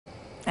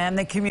And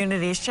the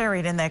community is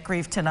sharing in that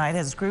grief tonight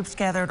as groups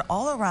gathered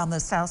all around the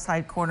south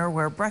side corner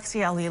where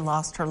Brexie Ali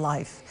lost her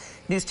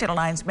life. News Channel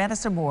 9's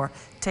Madison Moore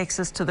takes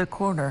us to the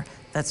corner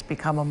that's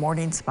become a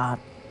mourning spot.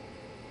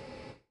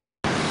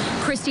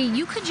 Christy,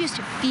 you could just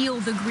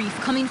feel the grief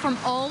coming from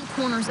all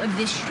corners of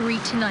this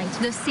street tonight,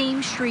 the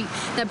same street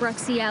that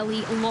Brexie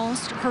Ali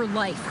lost her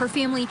life. Her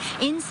family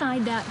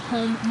inside that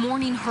home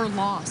mourning her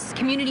loss.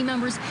 Community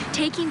members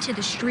taking to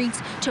the streets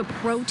to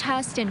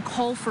protest and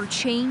call for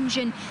change,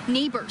 and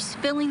neighbors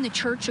filling the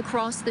church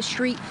across the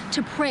street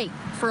to pray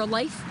for a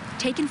life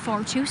taken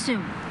far too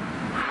soon.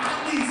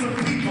 I need some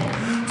people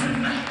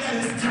tonight that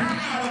is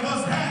tired of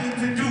us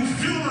having to do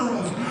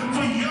funerals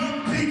for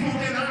young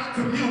people in our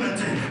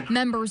community.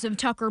 Members of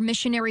Tucker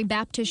Missionary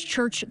Baptist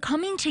Church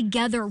coming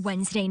together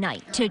Wednesday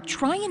night to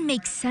try and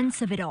make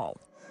sense of it all.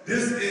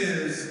 This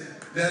is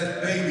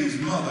that baby's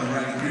mother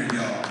right here,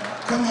 y'all.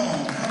 Come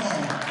on, come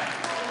on.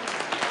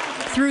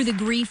 Through the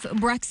grief,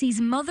 Brexie's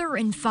mother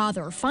and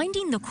father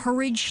finding the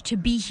courage to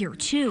be here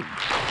too.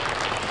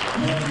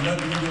 Mother,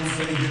 nothing you're gonna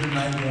say here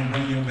tonight gonna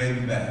bring your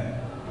baby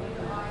back.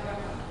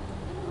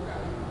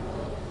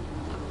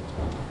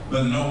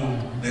 But know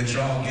that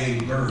y'all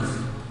gave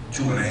birth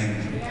to an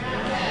angel.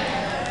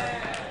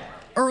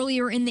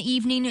 Earlier in the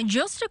evening,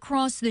 just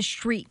across the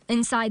street,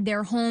 inside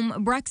their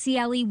home,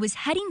 Brexie Ali was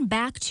heading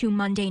back to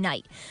Monday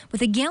night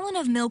with a gallon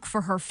of milk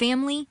for her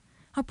family,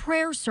 a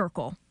prayer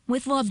circle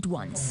with loved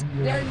ones.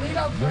 They need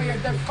our prayer,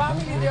 their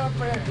family need our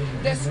prayer,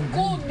 the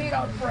school need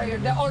our prayer,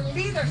 our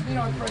leaders need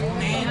our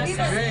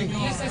prayer.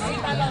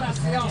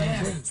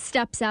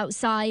 Steps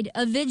outside,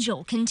 a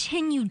vigil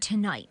continued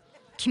tonight.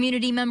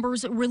 Community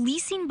members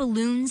releasing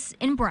balloons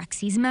in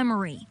Brexie's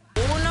memory.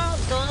 Uno,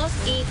 dos,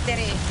 y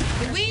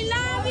tres. We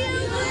love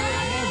you!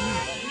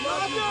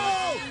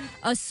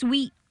 A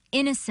sweet,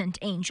 innocent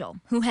angel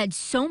who had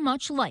so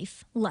much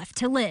life left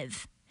to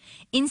live.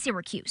 In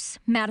Syracuse,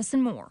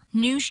 Madison Moore,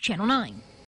 News Channel 9.